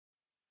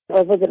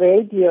Over the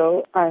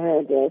radio, I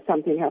heard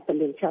something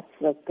happened in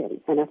Chatsworth,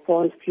 and I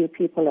phoned a few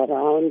people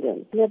around,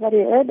 and nobody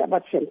heard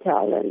about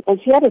Chantel.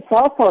 And she had a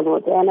cell phone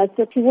with her, and I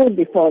said, she wouldn't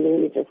be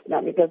phoning me just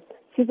now, because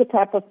she's the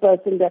type of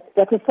person that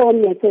would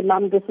phone me and say,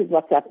 Mom, this is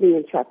what's happening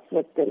in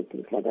Chatsworth, and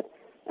things like that.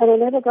 And I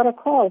never got a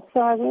call. So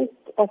I went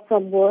off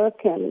from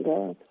work and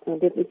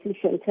didn't see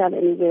Chantel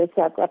anywhere,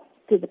 so I got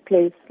to the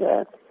place,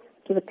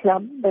 to the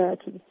club, to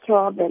the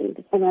Throb,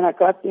 and when I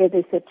got there,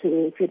 they said to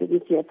me, if you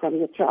didn't hear from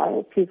your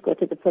child, please go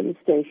to the police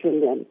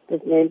station, and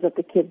there's names of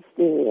the kids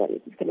there,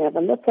 and you can have a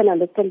look. And I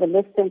looked on the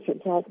list, and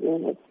Chantel's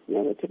name was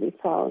never to be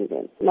found,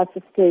 and must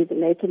have stayed the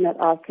National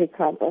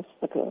Recounts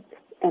Hospital.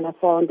 And I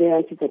found there,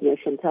 and she said, no,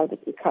 Chantel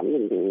didn't come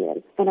in there,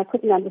 and I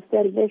couldn't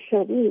understand where she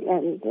was,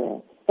 and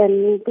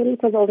then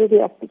it was already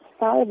after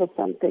 5 or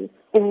something.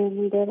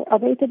 And I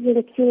waited in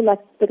the queue like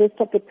the rest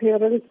of the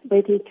parents,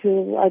 waiting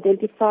to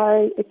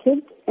identify the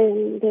kids.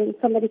 And then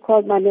somebody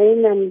called my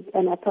name,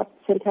 and I thought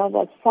Chantel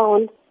was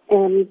found,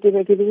 and they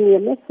were giving me a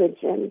message.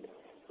 And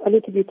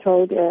only to be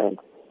told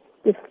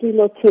there's 3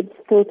 more kids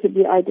still to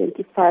be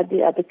identified.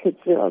 The other kids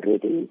were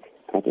already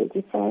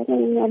identified.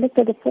 And I looked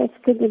at the first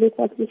kid, and it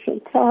wasn't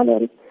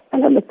Chantel.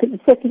 And I looked at the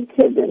second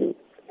kid, and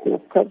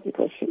of course it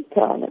was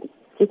Chantel. And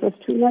it was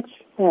too much.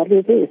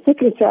 Losing a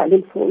second child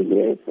in 4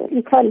 years.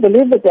 You can't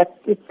believe it. That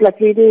it's like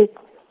reading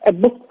a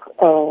book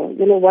or,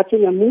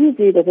 watching a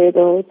movie, the way the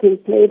whole thing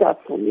played out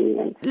for me.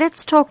 And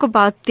let's talk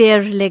about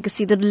their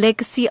legacy, the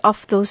legacy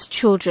of those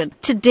children.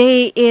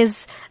 Today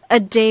is a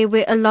day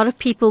where a lot of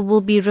people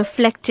will be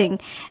reflecting.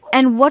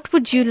 And what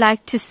would you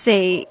like to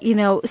say,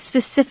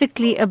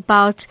 specifically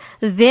about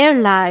their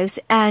lives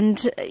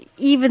and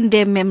even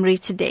their memory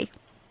today?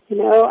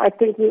 I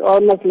think we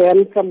all must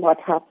learn from what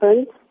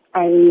happened.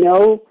 I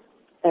know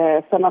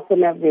some of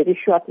them have very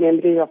short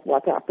memory of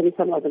what happened.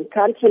 Some of them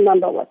can't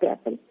remember what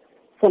happened.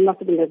 Some of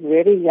them are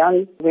very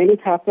young when it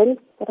happened.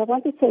 But I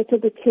want to say to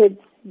the kids,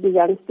 the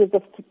youngsters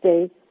of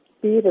today,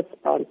 be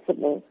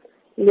responsible.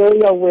 Know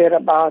your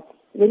whereabouts.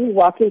 When you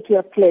walk into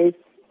a place,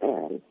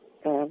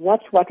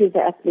 watch what is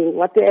happening,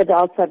 what the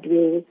adults are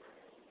doing.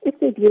 If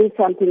they're doing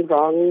something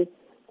wrong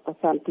or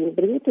something,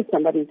 bring it to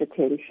somebody's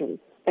attention.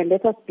 And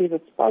let us be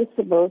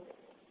responsible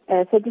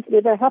so this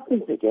never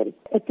happens again.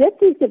 A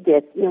death is a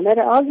death. No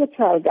matter how your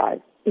child dies,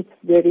 it's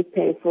very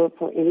painful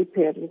for any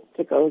parent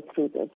to go through this.